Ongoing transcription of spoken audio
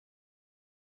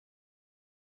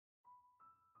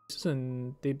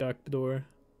And they back the door.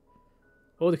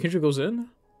 Oh, the Kindred goes in?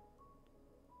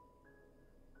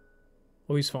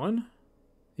 Oh, he's fine?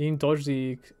 He didn't dodge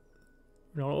the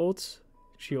Renata ult?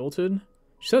 She ulted?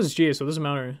 She says G, so it doesn't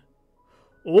matter.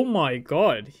 Oh my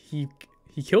god, he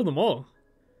killed them all.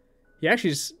 He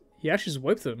actually just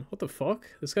wiped them. What the fuck?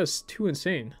 This guy's too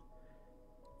insane.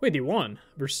 Wait, they won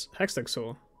versus Hextech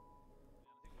Soul.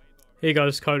 Hey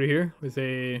guys, Kaido here with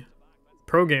a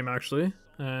pro game actually,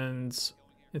 and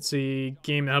it's a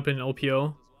game that happened in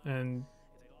LPO, and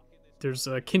there's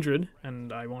a Kindred,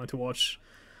 and I wanted to watch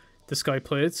this guy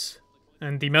play it.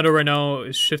 And the meta right now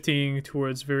is shifting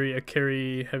towards very a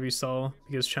carry heavy style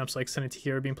because champs like Senna TK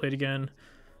are being played again.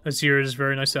 Azir is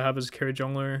very nice to have as a carry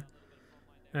jungler,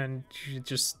 and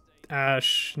just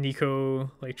Ashe,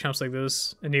 Nico, like champs like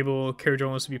this enable carry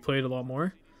junglers to be played a lot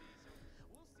more.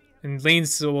 And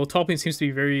lanes, well, top lane seems to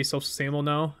be very self-sustainable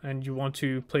now, and you want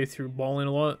to play through ball lane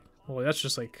a lot. Well, that's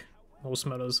just like most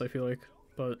metas, I feel like.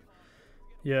 But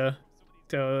yeah,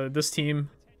 this team,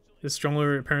 this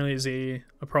jungler apparently is a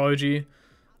prodigy,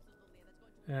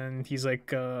 and he's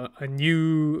like a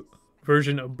new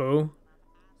version of Bo.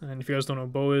 And if you guys don't know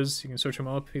what Bo is, you can search him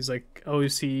up. He's like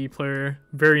LEC player,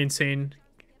 very insane.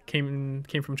 Came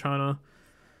from China.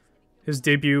 His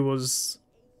debut was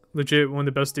legit one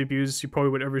of the best debuts you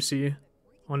probably would ever see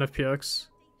on FPX.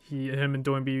 Him and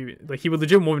Doinb, like he would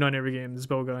legit 1v9 every game, this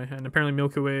Bo guy. And apparently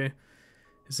Milky Way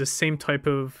is the same type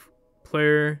of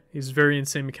player. He's very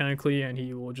insane mechanically, and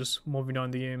he will just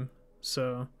 1v9 the game.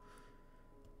 So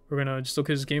we're gonna just look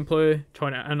at his gameplay, try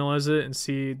to analyze it, and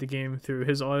see the game through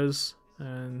his eyes.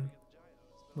 And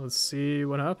let's see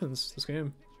what happens this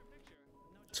game.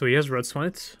 So he has Red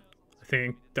Smite. I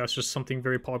think that's just something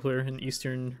very popular in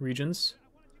Eastern regions.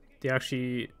 They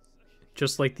actually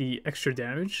just like the extra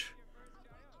damage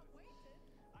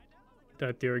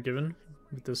that they are given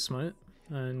with this smite.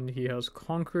 And he has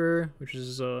Conquer, which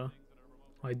is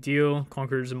ideal.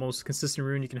 Conquer is the most consistent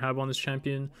rune you can have on this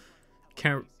champion.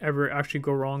 Can't ever actually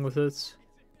go wrong with it.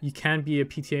 You can be a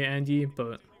PTA Andy,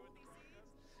 but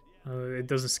it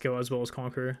doesn't scale as well as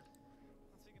Conquer.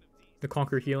 The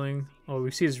Conquer healing. Oh,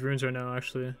 we see his runes right now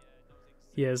actually.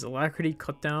 He has Alacrity,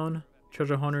 Cut Down,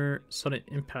 Treasure Hunter, Sudden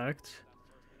Impact.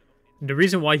 And the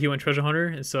reason why he went Treasure Hunter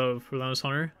instead of Relentless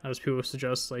Hunter, as people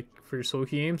suggest like for your solo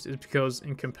games, is because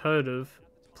in competitive,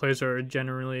 players are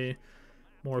generally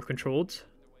more controlled.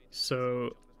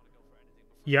 So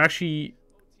you actually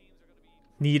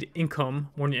need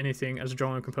income more than anything as a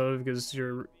jungler in competitive because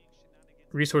your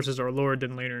resources are lower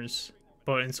than laners.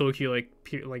 But in solo queue, like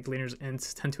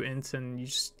laners tend to int, and you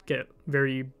just get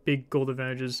very big gold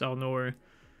advantages out of nowhere.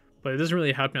 But it doesn't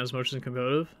really happen as much as in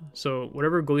competitive. So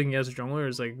whatever gold you can get as a jungler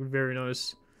is like very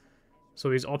nice. So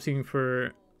he's opting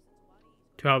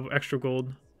to have extra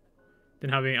gold than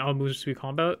having out moves to be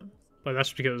combat. But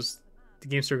that's because the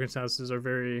game circumstances are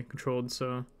very controlled.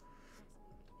 So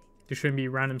there shouldn't be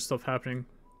random stuff happening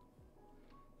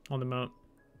on the map.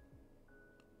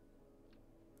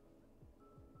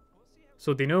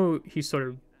 So they know he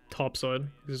started topside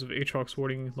because of Aatrox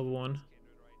warding level 1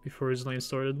 before his lane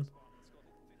started.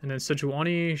 And then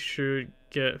Sejuani should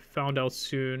get found out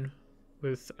soon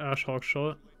with Ashe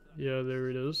Hawkshot. Yeah, there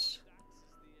it is.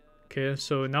 Okay,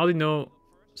 so now they know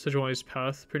Sejuani's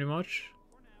path pretty much.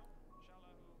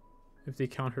 If they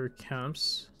count her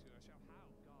camps.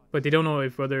 But they don't know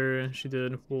whether she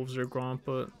did wolves or Gromp,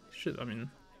 but I mean,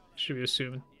 it should be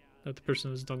assumed that the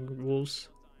person has done wolves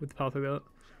with the path like that.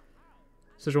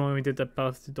 Sejuani did that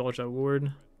path to dodge that ward.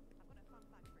 You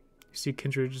see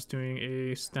Kindred just doing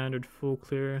a standard full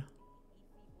clear.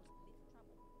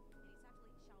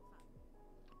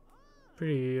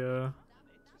 Pretty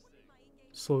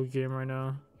slow game right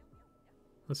now.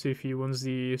 Let's see if he wins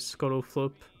the scuttle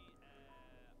flip.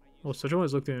 Well,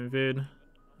 Sejuani's looking to invade,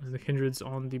 and the Kindred's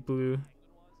on the blue.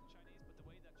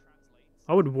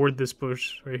 I would ward this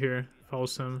bush right here if I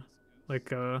was him. Like,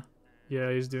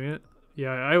 yeah, he's doing it.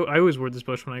 Yeah, I always ward this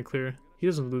bush when I clear. He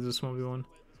doesn't lose this 1v1.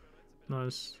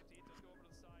 Nice.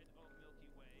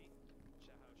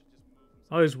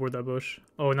 I always ward that bush.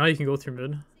 Oh, now you can go through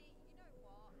mid.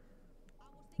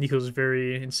 Nico's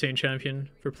very insane champion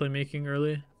for playmaking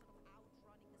early.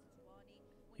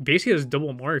 He basically has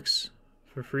double marks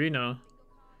for free now.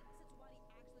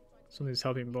 Something's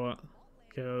helping bot.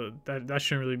 Yeah, that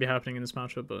shouldn't really be happening in this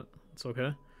matchup, but it's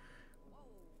okay.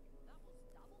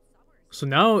 So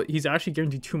now he's actually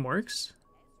guaranteed 2 marks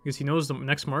because he knows the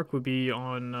next mark would be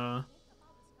on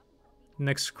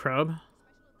next crab.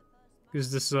 Because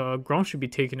this Gromp should be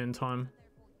taken in time,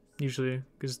 usually,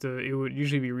 because it would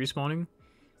usually be respawning.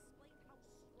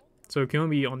 So it can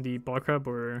only be on the bot crab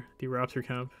or the raptor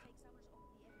camp.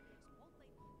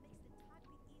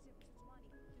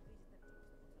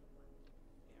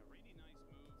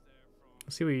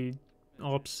 Let's see what he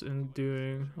opts in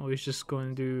doing. Oh, he's just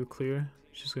going to do clear.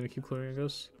 He's just going to keep clearing, I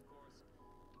guess.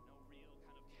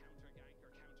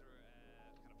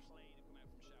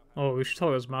 Oh, we should talk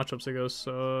about his matchups, I guess.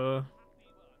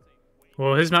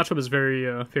 Well, his matchup is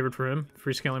very favored for him.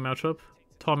 Free scaling matchup.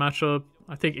 Top matchup.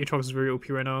 I think Aatrox is very OP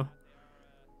right now.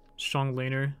 Strong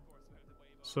laner.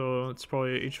 So it's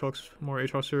probably more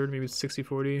Aatrox third. Maybe it's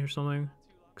 60-40 or something.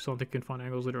 Because I don't think he can find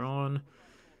angles later on.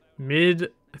 Mid,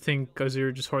 I think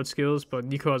Azir just hard skills, but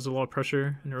Nico has a lot of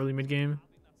pressure in the early mid game.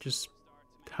 Just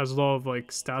has a lot of like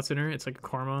stats in her. It's like a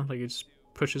karma. Like it just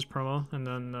pushes promo and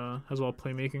then has a lot of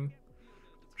playmaking.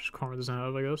 Which karma doesn't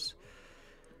have, I guess.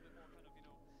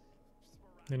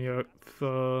 Then you have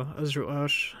Ezreal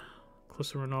Ashe,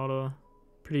 close to Renata.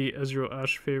 Pretty Ezreal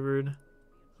Ashe favored,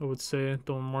 I would say.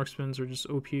 Though marksmans are just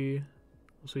OP.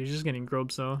 So he's just getting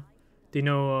grubs now. They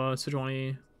know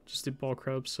Sejuani just did ball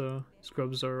crabs, so his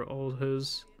grubs are all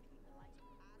his.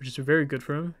 Which is very good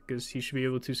for him, because he should be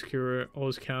able to secure all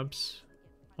his camps.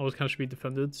 All his camps should be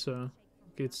defended, so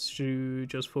he gets to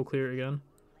just full clear again.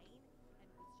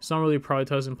 It's not really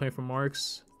prioritizing playing for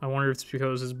marks. I wonder if it's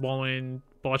because his ball lane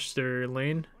botched their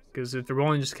lane, because if their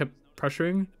ball lane just kept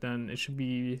pressuring, then it shouldn't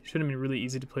have been really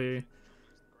easy to play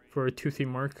for a 2-3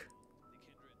 mark.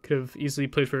 Could have easily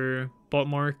played for bot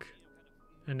mark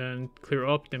and then clear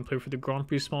up, then play for the Grand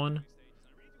Prix spawn.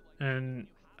 And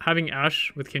having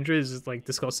Ashe with Kindred is like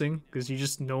disgusting, because you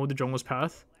just know the jungle's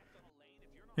path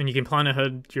and you can plan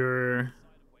ahead your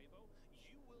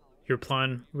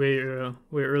plan way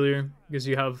earlier, because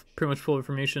you have pretty much full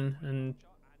information and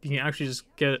you can actually just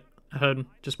get ahead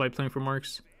just by playing for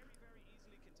marks.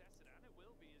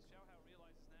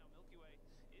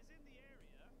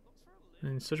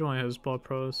 And Sejuani has bot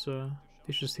pro, so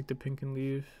they should just take the pink and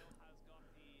leave.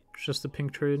 It's just the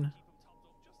pink trade.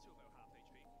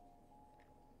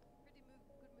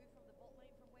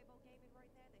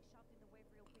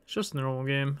 It's just a normal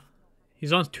game.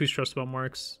 He's not too stressed about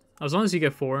marks. As long as you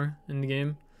get 4 in the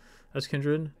game as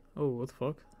Kindred. Oh, what the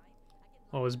fuck?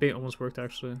 Oh, his bait almost worked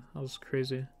actually. That was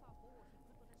crazy.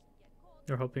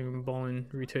 They're helping Ballin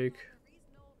retake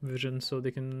vision so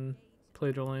they can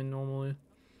play their lane normally.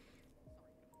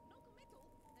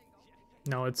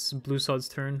 Now it's blue side's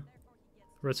turn.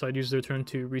 Red side used their turn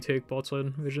to retake bot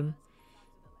side vision.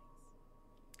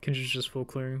 Kindred's just full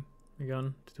clearing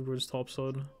again towards top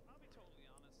side.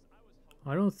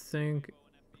 I think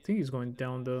he's going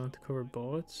down to cover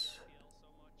bots.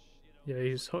 Yeah,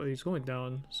 he's going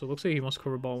down. So it looks like he must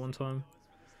cover bot one time.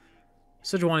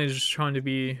 Sejuani is just trying to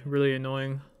be really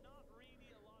annoying.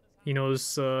 He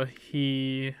knows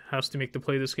he has to make the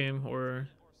play this game or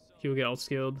he'll get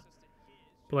outscaled.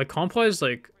 But like comp-wise,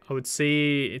 like I would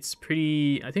say it's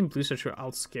pretty. I think blue side should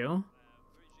outscale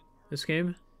this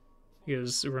game,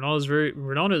 because Renata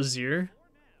and Azir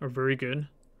are very good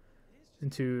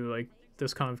into like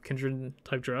this kind of Kindred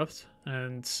type draft,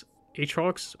 and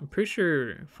Aatrox, I'm pretty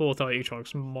sure full without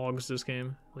Aatrox mogs this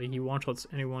game. Like he one-shots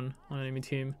anyone on enemy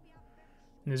team.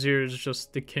 And Azir is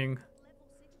just the king.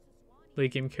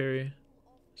 Late game carry.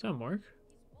 Is that Mark?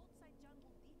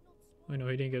 I know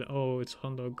he didn't get it. Oh, it's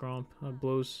Honda Gromp. That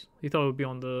blows. He thought it would be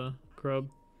on the grub.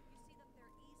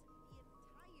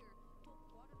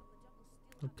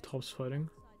 The top's fighting.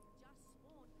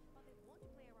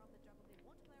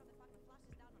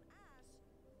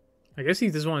 I guess he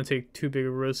doesn't want to take too big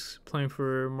of risks playing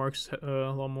for Marks a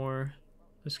lot more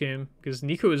this game, because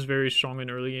Nico is very strong in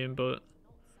early game,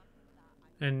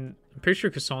 and I'm pretty sure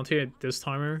Cassante at this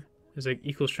timer is like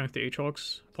equal strength to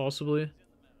Aatrox, possibly.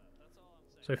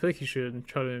 So I feel like he should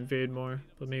try to invade more,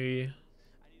 but maybe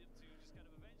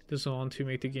doesn't want to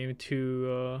make the game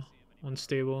too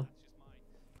unstable.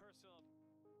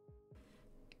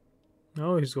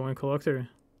 No, he's going Collector.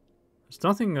 There's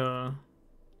nothing,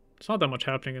 it's not that much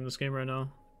happening in this game right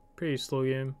now. Pretty slow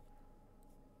game.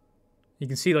 You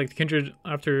can see like the Kindred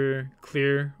after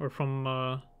clear or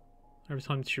from every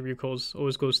time she recalls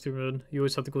always goes through mid. You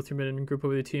always have to go through mid and group up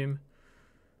with the team.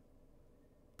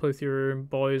 Play with your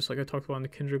boys like I talked about in the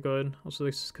Kindred guide. Also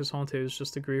like Cassante is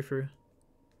just a griefer.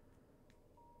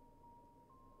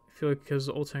 I feel like his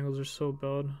ult angles are so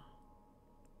bad.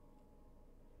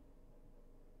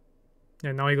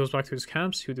 And now he goes back to his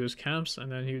camps, he would do his camps,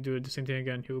 and then he would do the same thing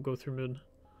again. He would go through mid.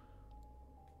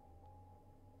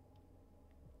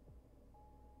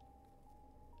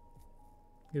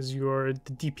 Because you are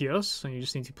the DPS, and you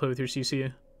just need to play with your CC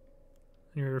in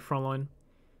your front line.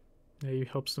 Yeah, he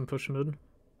helps them push mid.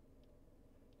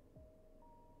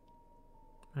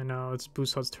 And now it's blue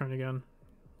side's turn again.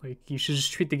 Like, you should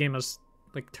just treat the game as,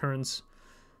 like, turns.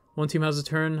 One team has a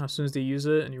turn, as soon as they use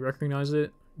it, and you recognize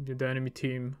it, the enemy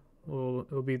team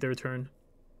it'll be their turn.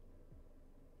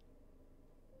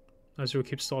 Azure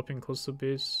keeps stopping close to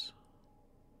base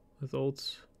with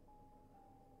ults.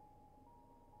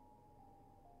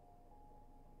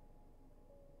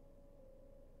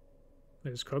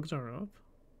 Wait, his cogs aren't up?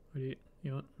 Or do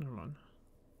you know what? Never mind.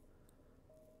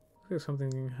 Looks like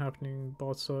something happening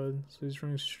bot side, so he's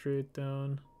running straight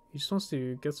down. He just wants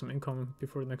to get some income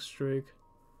before the next Drake.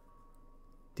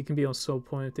 They can be on soul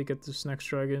point if they get this next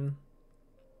dragon.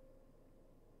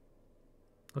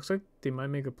 Looks like they might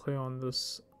make a play on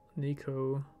this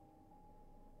Nico.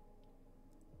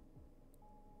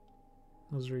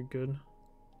 That was very good.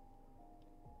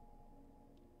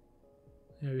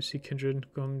 Yeah, we see Kindred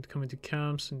coming to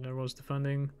camps and everyone's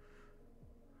defending.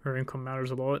 Her income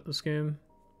matters a lot this game.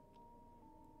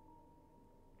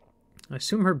 I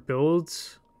assume her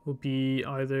builds will be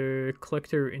either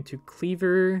Collector into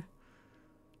Cleaver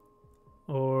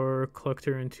or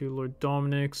Collector into Lord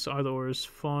Dominic's. Either or is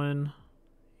fine.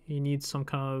 He needs some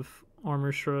kind of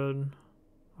armor shred,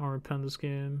 armor pen this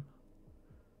game.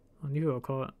 Oh, Nico got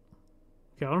caught.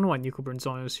 Okay, I don't know why Nico burns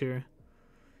Zonius here.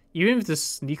 Even if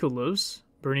this Nico lives,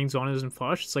 burning Zonius and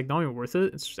Flash, it's like not even worth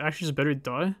it. It's actually just better to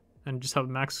die and just have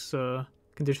max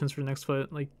conditions for the next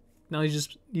fight. Like now he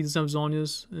just needs to have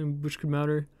Zonius, which could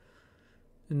matter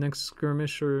in next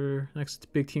skirmish or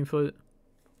next big team fight.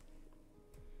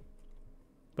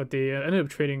 But they ended up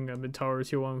trading mid tower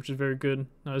tier 1, which is very good.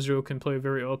 Now Ezreal can play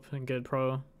very up and get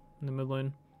pro in the mid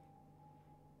lane.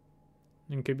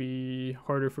 And it could be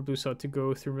harder for blue side to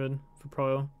go through mid for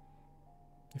pro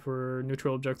for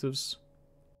neutral objectives.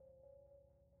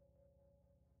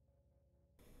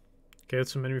 Get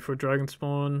some enemy for dragon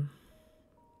spawn.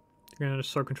 They're gonna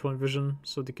start controlling vision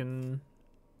so they can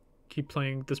keep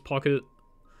playing this pocket.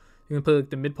 You can play like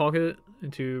the mid pocket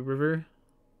into river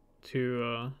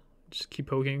to just keep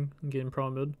poking and getting pro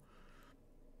mid.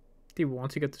 They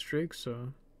want to get this Drake,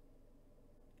 so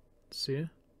let's see.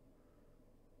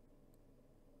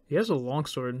 He has a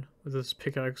longsword with his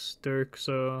pickaxe dirk,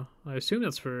 so I assume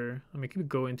that's for. I mean, it could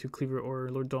go into Cleaver or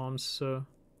Lord Dom's, so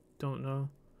don't know.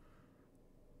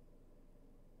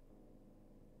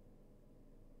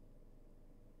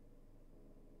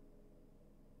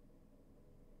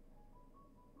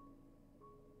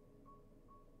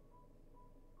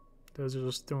 Those are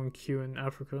just throwing Q in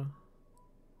Africa.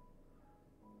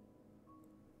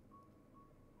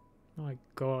 Oh my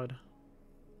god.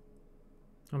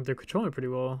 They're controlling pretty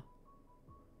well.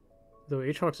 Though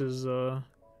Aatrox is a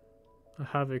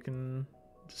havoc in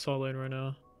the solid lane right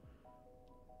now.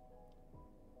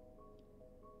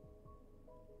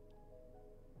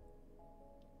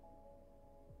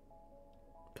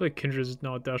 I feel like Kindred is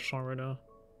not that strong right now.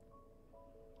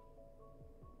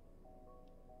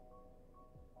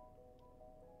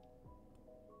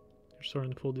 They're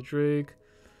starting to pull the Drake.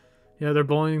 Yeah, they're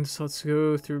bullying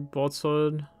Satsuko through bot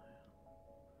side.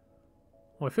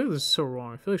 Oh, I feel like this is so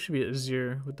wrong. I feel like it should be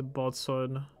Azir with the bot side.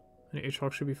 And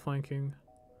Aatrox should be flanking.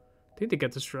 I think they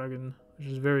get this dragon, which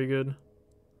is very good.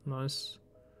 Nice.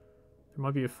 There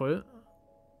might be a fight.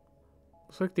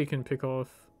 Looks like they can pick off.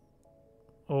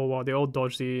 Oh wow, they all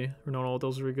dodged the Renata ult. That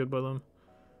was really good by them.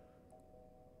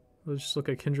 Let's just look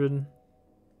at Kindred. You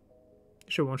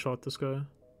should one-shot this guy.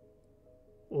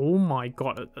 Oh my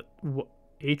god. What?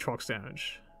 Aatrox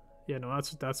damage. Yeah, no,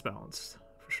 that's balanced.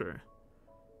 For sure.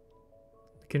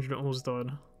 Kindred almost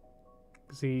died.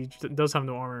 Because he does have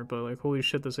no armor, but like, holy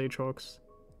shit, this Aatrox.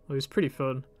 Well, he's pretty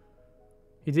fed.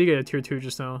 He did get a tier 2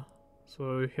 just now.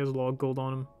 So he has a lot of gold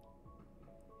on him.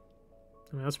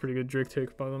 I mean, that's pretty good Drake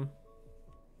take by them.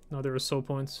 Now there are soul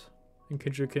points. And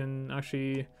Kindred can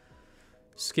actually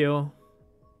scale.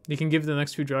 They can give the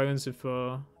next few dragons if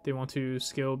they want to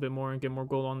scale a bit more and get more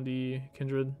gold on the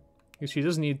Kindred. Because she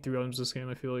does need 3 items this game,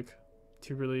 I feel like,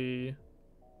 to really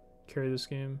carry this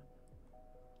game.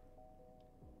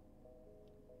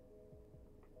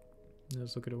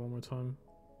 Let's look at it one more time.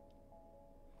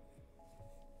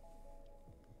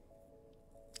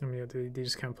 I mean, yeah, they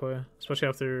just can't play. Especially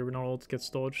after Renata gets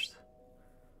dodged.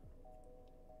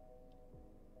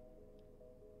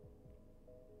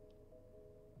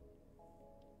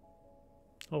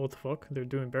 Oh, what the fuck? They're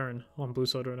doing Baron on blue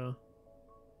side right now.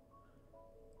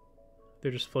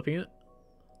 They're just flipping it.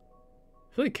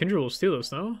 I feel like Kindred will steal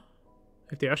this now.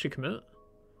 If they actually commit.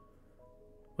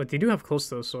 But they do have close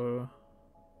though, so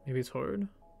maybe it's hard.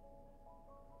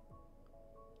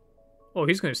 Oh,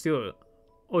 he's gonna steal it.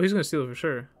 Oh, he's gonna steal it for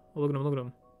sure. Oh, look at him, look at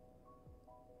him.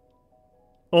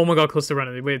 Oh my god, close to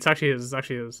Renan. Wait, it's actually his, it's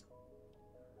actually his.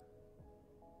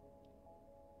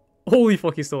 Holy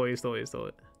fuck, he stole it, he stole it, he stole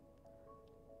it.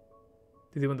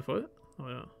 Did he win the fight? Oh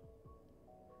no.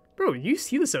 Bro, you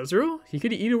see this Ezreal? He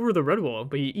could eat over the red wall,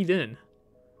 but he eat in.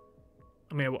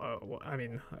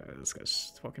 This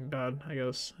guy's fucking bad, I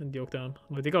guess, in Deal down.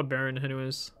 But they got Baron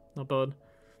anyways. Not bad.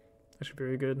 Actually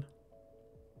very good.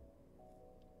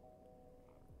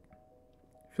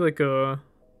 I feel like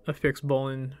FPX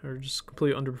Ballin are just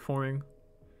completely underperforming.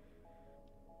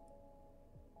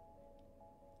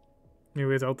 Maybe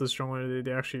without this strong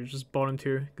they actually just bottom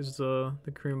tier because the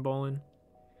Korean Ballin.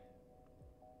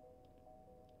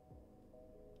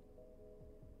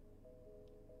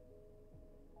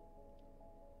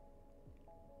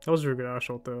 That was a very good Ash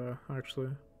out there, actually.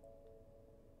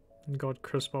 And got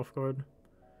Crisp off guard.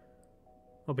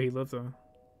 Oh, but he lived though.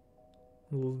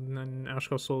 And then Ash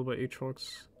got sold by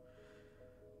Aatrox.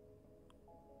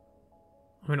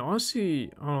 I mean,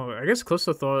 honestly, I don't know. I guess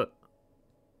Calista thought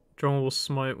Drone will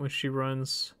smite when she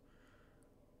runs.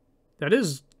 That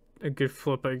is a good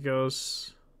flip, I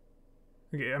guess.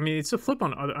 Okay, I mean, it's a flip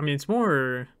on other. I mean, it's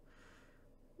more.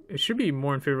 It should be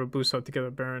more in favor of blue side to get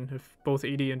a Baron if both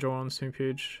AD and Joe are on the same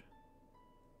page.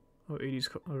 Oh, AD's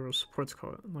support's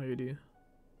caught, not AD.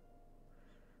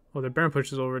 Oh, the Baron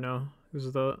push is over now because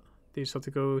of that. They just have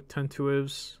to go 10-2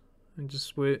 waves and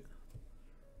just wait.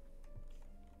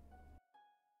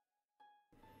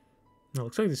 No,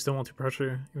 looks like they still want to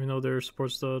pressure, even though their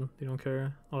support's dead. They don't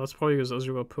care. Oh, that's probably because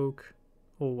Ezreal got poke.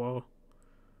 Oh, wow.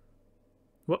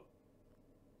 What?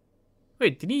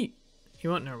 Wait, did he? He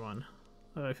went near one.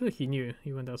 I feel like he knew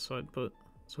he went outside, but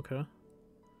it's okay.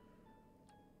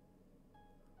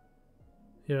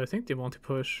 Yeah, I think they want to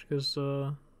push because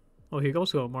oh, he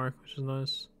also got a mark, which is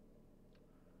nice.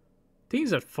 I think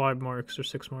he's at 5 marks or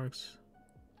 6 marks.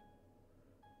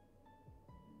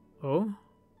 Oh?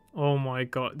 Oh my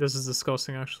god, this is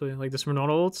disgusting actually. Like this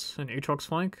Renata ult and Aatrox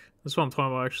flank. That's what I'm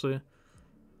talking about actually.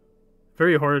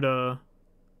 Very hard,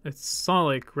 it's not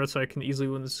like red side can easily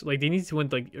win this. Like they need to win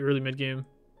like early mid game.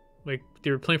 Like they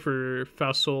were playing for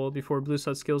fast soul before blue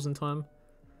side skills in time.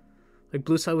 Like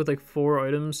blue side with like 4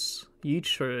 items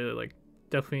each or like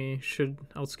definitely should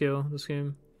outscale this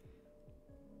game.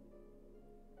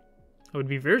 I would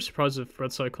be very surprised if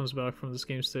red side comes back from this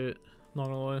game state, not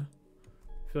gonna lie.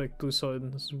 I feel like blue side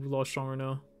is a lot stronger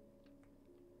now.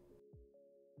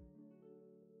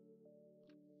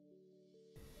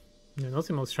 Yeah,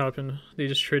 nothing much happened. They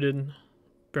just traded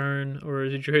Baron, or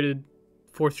they traded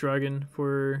 4th Dragon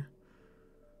for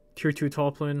tier 2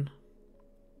 top lane.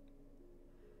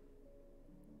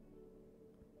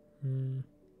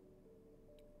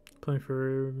 Playing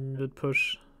for mid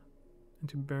push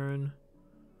into Baron.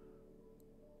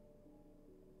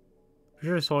 I'm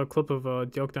sure I saw a clip of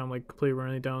Diokdam like completely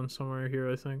running down somewhere here,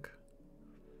 I think.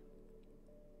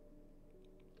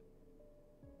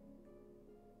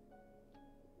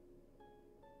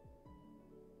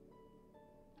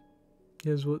 He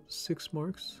has what, 6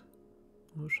 marks?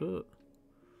 Oh shit. Oh,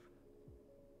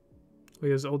 he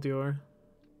has LDR.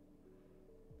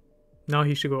 Now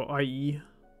he should go IE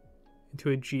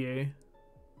into a GA.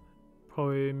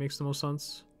 Probably makes the most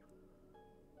sense.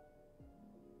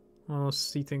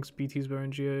 Unless he thinks BT's better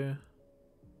in GA.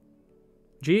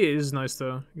 GA is nice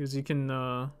though, because you can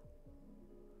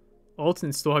ult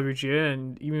and still have your GA,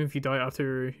 and even if you die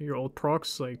after your ult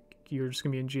procs, like you're just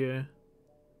gonna be in GA.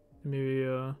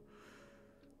 Maybe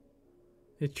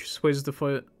it sways the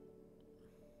fight.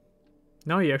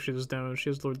 Now he actually does damage. He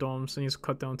has Lord Doms and he's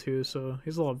cut down too, so he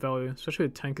has a lot of value, especially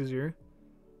with tank Azir.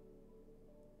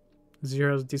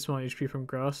 Azir has a decent amount of HP from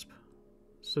Grasp.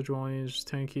 Sejuani is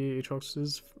just tanky. Aatrox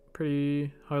is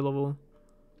pretty high level.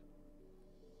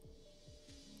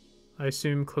 I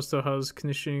assume Calista has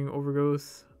conditioning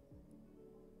overgrowth.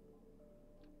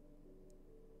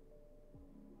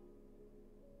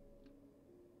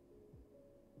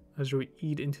 As we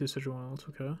eat into Sejuani ult,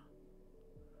 okay.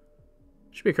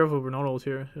 Should be careful we're not ult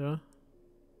here, yeah.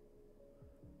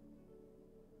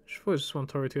 Should focus just one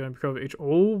target too and be careful of H.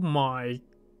 Oh my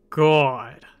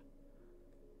god.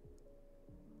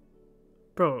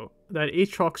 Bro, that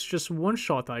Aatrox just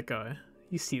one-shot that guy.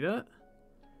 You see that?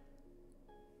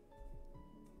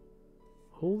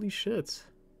 Holy shit.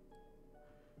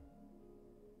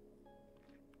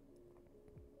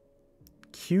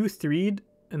 Q3'd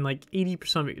and like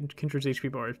 80% of Kindred's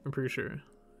HP bar, I'm pretty sure.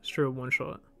 Straight up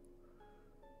one-shot.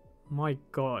 My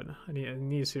god. I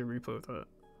need to see a replay of that.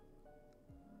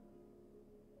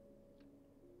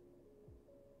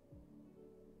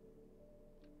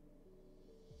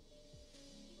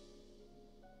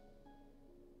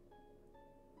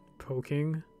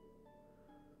 Poking.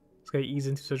 This guy ease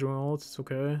into Sejuani ult, it's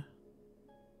okay.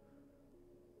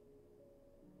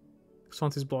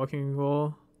 Xante's blocking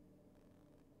well.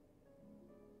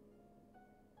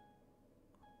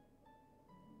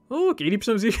 Oh look, 80%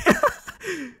 of Z.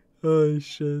 Oh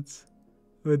shit.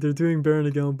 Wait, they're doing Baron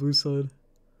again on blue side.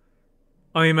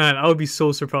 I mean, man, I would be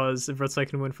so surprised if red side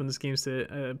can win from this game state.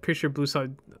 Pretty sure blue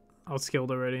side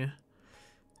outscaled already.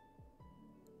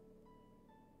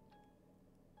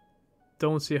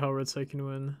 Don't see how red side can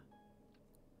win.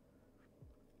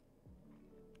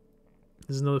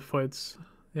 There's another fight.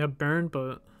 They have Baron,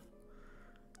 but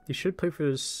they should play for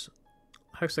this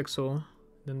Hex Exo.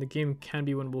 Then the game can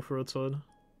be winnable for red side.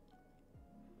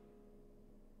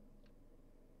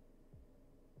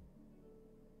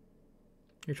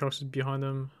 Aatrox is behind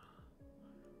them.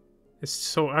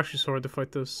 It's actually so hard to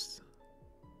fight this.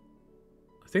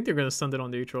 I think they're gonna send it on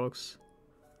the Aatrox.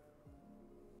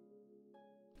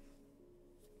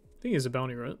 I think it's a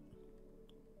bounty, right?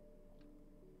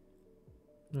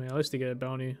 No, yeah, at least they get a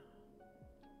bounty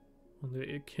on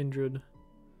the Kindred.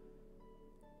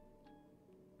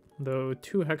 Though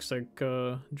 2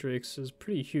 Hextech Drakes is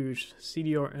pretty huge.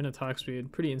 CDR and attack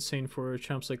speed. Pretty insane for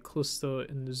champs like Calista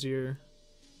and Nazir.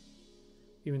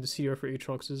 Even the CDR for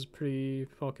Aatrox is pretty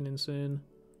fucking insane.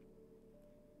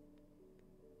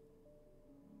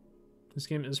 This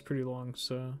game is pretty long,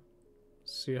 so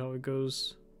let's see how it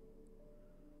goes.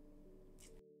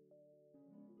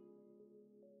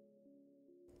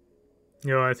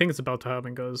 Yo, I think it's about to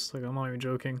happen, guys. Like, I'm not even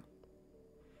joking.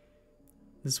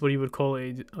 This is what you would call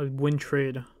a win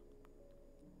trade.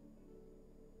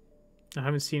 I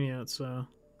haven't seen it yet, so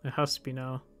it has to be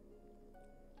now.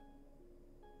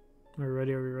 Are we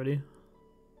ready? Are we ready?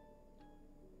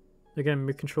 Again,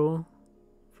 mid control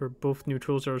for both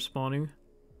neutrals that are spawning.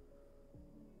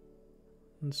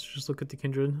 Let's just look at the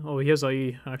Kindred. Oh, he has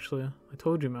IE, actually. I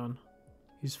told you, man.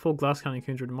 He's full glass cannon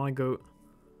Kindred, my goat.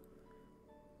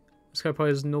 This guy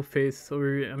probably has no faith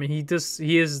over. I mean,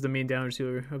 he is the main damage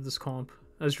dealer of this comp.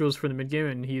 Ezreal's for the mid game,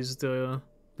 and he's the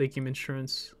late game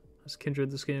insurance as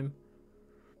Kindred this game.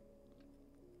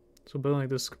 So building like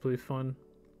this is completely fun.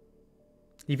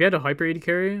 If you had a hyper AD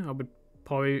carry, I would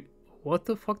probably. What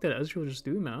the fuck did Ezreal just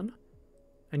do, man?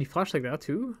 And he flashed like that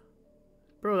too?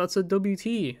 Bro, that's a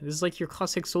WT. This is like your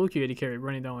classic solo queue AD carry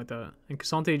running down like that. And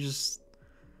Cassante just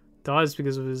dies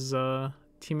because of his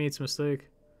teammate's mistake.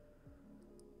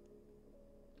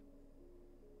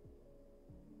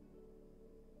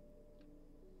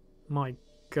 My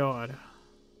god.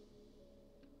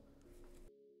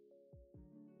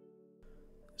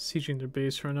 Sieging their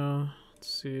base right now.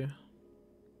 Let's see.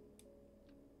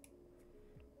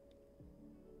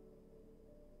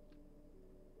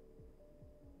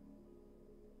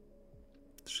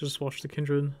 Let's just watch the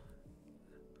Kindred.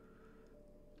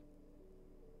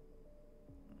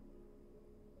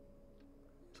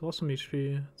 It's awesome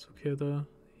HP. It's okay though.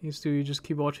 You just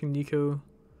keep watching Nico.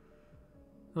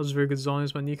 That was very good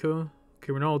zonies by Nico.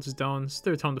 Okay, we're not all just down. It's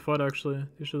their time to fight, actually.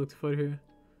 They should look to fight here.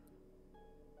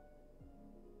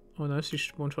 Oh, nice. You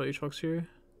should one-shot Aatrox here.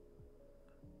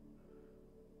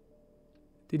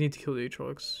 They need to kill the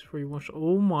Aatrox before you one-shot.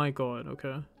 Oh my god,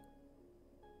 okay.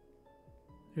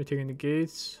 They're taking the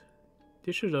gates.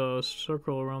 They should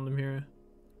circle around them here.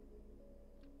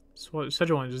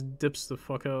 Sejuani just dips the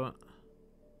fuck out.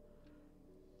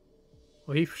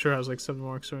 Well, he for sure has like 7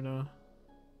 marks right now.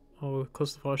 Oh,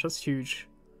 close to flash. That's huge.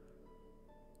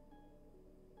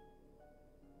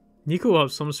 Nico will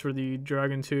have sums for the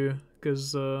dragon too,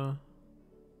 because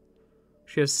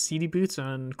she has CD boots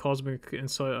and cosmic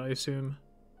insight, I assume.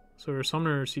 So her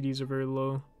summoner CDs are very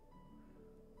low.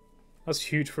 That's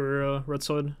huge for red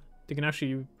side. They can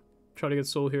actually try to get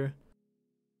soul here.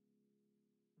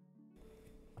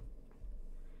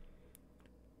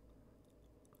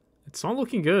 It's not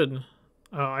looking good.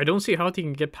 I don't see how they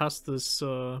can get past this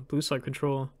blue side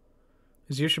control.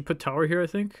 Azir should put tower here, I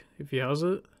think, if he has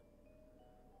it.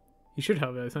 He should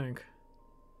have it, I think.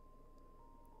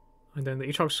 And then the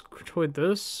Aatrox controlled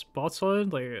this bot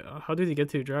side. Like, how did he get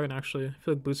to the dragon, actually? I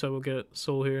feel like blue side will get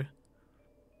soul here.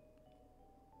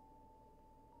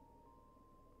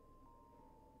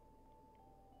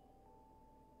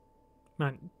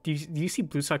 Man, do you see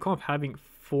blue side comp having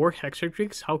 4 Hextech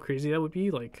Drakes? How crazy that would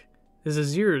be? Like, this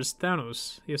Azir is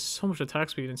Thanos. He has so much attack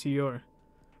speed and CDR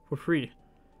for free.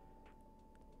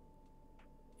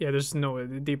 Yeah, there's no way.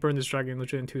 They burn this dragon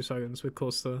legit in 2 seconds with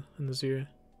Calista and Azir.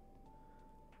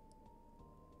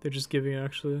 They're just giving it,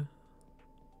 actually.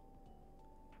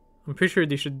 I'm pretty sure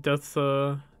they should death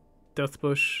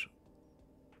bush.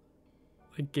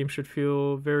 Like, game should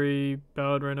feel very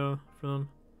bad right now for them.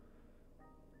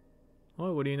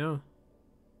 Oh, what do you know?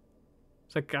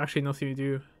 It's like actually nothing to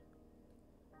do.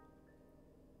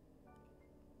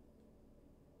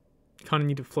 Kind of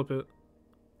need to flip it.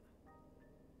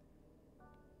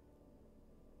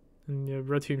 And yeah,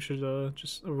 red team should or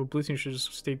blue team should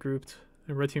just stay grouped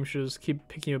And red team should just keep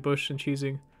picking a bush and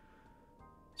cheesing.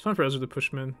 It's fine for Ezra to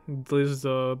push mid. Delays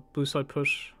the blue side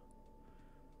push.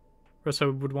 Red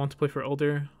side would want to play for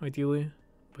Elder, ideally.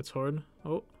 But it's hard.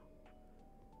 Oh.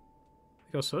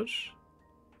 They got such.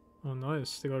 Oh,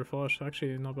 nice. They got her flash.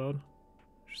 Actually, not bad.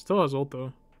 She still has ult,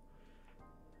 though.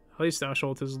 At least Ash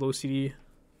ult is low CD.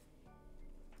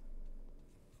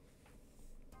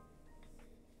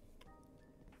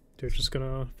 They're just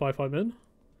gonna 5-5 mid.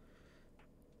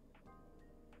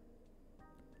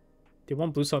 They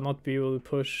want blue side not to be able to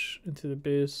push into the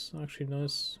base. Actually,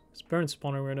 nice. It's Baron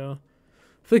spawning right now.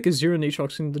 I feel like a 0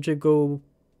 Aatrox can legit go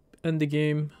end the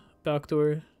game.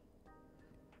 Backdoor. They're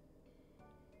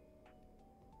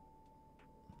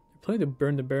playing to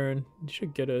burn the Baron. You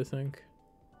should get it, I think.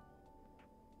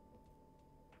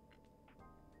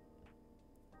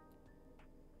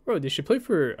 Bro, they should play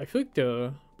for... I feel like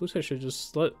the blue side should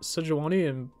just let Sejuani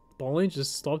and Ball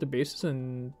just stop the bases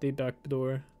and they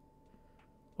backdoor.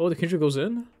 Oh, the Kindred goes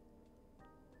in?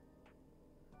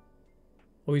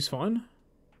 Oh, he's fine?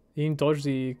 He didn't dodge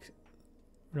the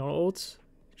Ronaldo ult.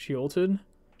 She ulted.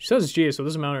 She has G, so it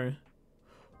doesn't matter.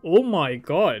 Oh my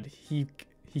god, he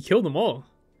killed them all.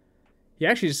 He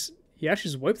actually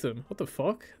just wiped them. What the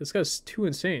fuck? This guy's too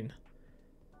insane.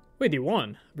 Wait, they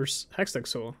won versus Hextech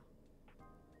Soul.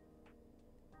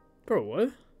 Bro,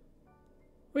 what?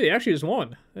 Wait, they actually just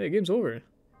won. Hey, game's over.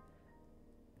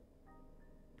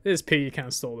 This piggy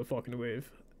can't stall the fucking wave.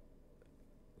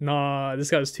 Nah, this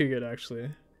guy's too good,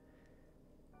 actually.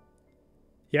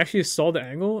 He actually saw the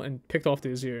angle and picked off the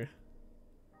Azir.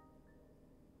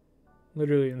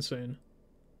 Literally insane.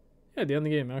 Yeah, they end the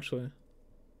game, actually.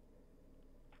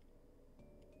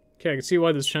 Okay, I can see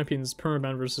why this champion's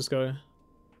permaban versus this guy.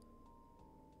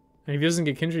 And if he doesn't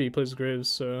get Kindred, he plays Graves,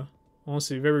 so...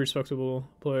 Honestly, very respectable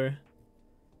player.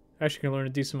 Actually can learn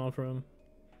a decent amount from him.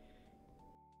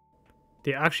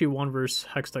 They actually won versus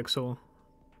Hextech Soul.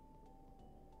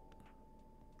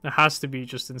 It has to be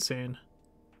just insane.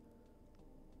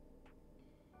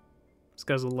 This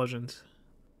guy's a legend.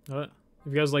 Alright.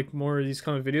 If you guys like more of these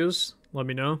kind of videos, let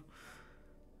me know.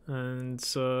 And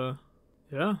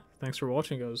yeah, thanks for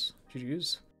watching, guys.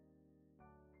 GG's.